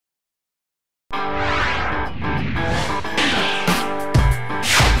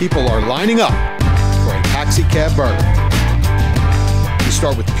People are lining up for a TaxiCabBurger. We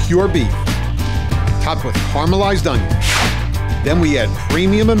start with pure beef, topped with caramelized onions. Then we add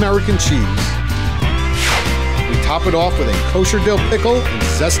premium American cheese. We top it off with a kosher dill pickle and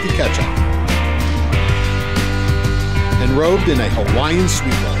zesty ketchup. And robed in a Hawaiian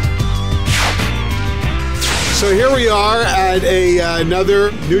sweet roll. So here we are at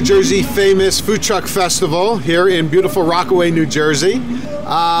another New Jersey famous food truck festival here in beautiful Rockaway, New Jersey.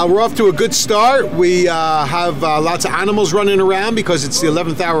 We're off to a good start. We have lots of animals running around because it's the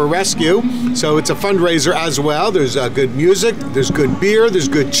 11th hour rescue. So it's a fundraiser as well. There's good music, there's good beer, there's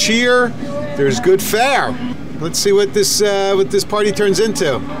good cheer, there's good fare. Let's see what this party turns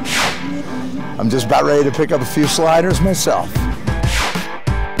into. I'm just about ready to pick up a few sliders myself.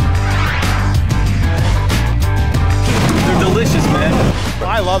 Delicious, man.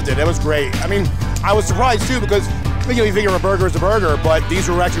 I loved it. It was great. I mean, I was surprised too because you figure a burger is a burger, but these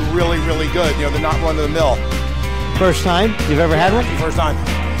were actually really, really good. You know, they're not run of the mill. First time you've ever had one? First time.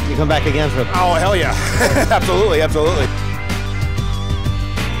 You come back again for? Oh hell yeah! Absolutely, absolutely.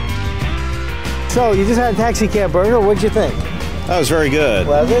 So you just had a TaxiCabBurger. What'd you think? That was very good.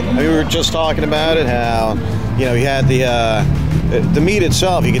 Was it? We were just talking about it, how you had the meat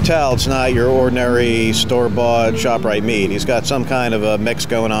itself. You can tell it's not your ordinary store-bought ShopRite meat. He's got some kind of a mix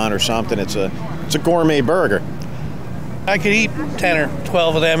going on or something. It's a gourmet burger. I could eat 10 or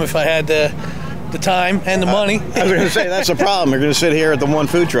 12 of them if I had the time and the money. I was going to say, that's the problem. We're going to sit here at the one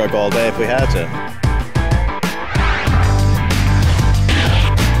food truck all day if we had to.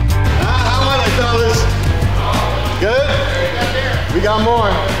 How are they, fellas? Good? We got more.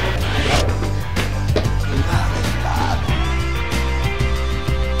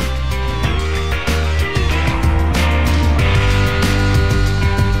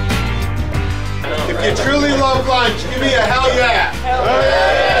 If you truly love lunch, give me a hell yeah. Hell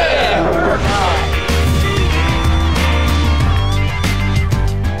yeah.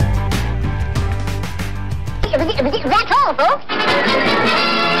 That's all, folks.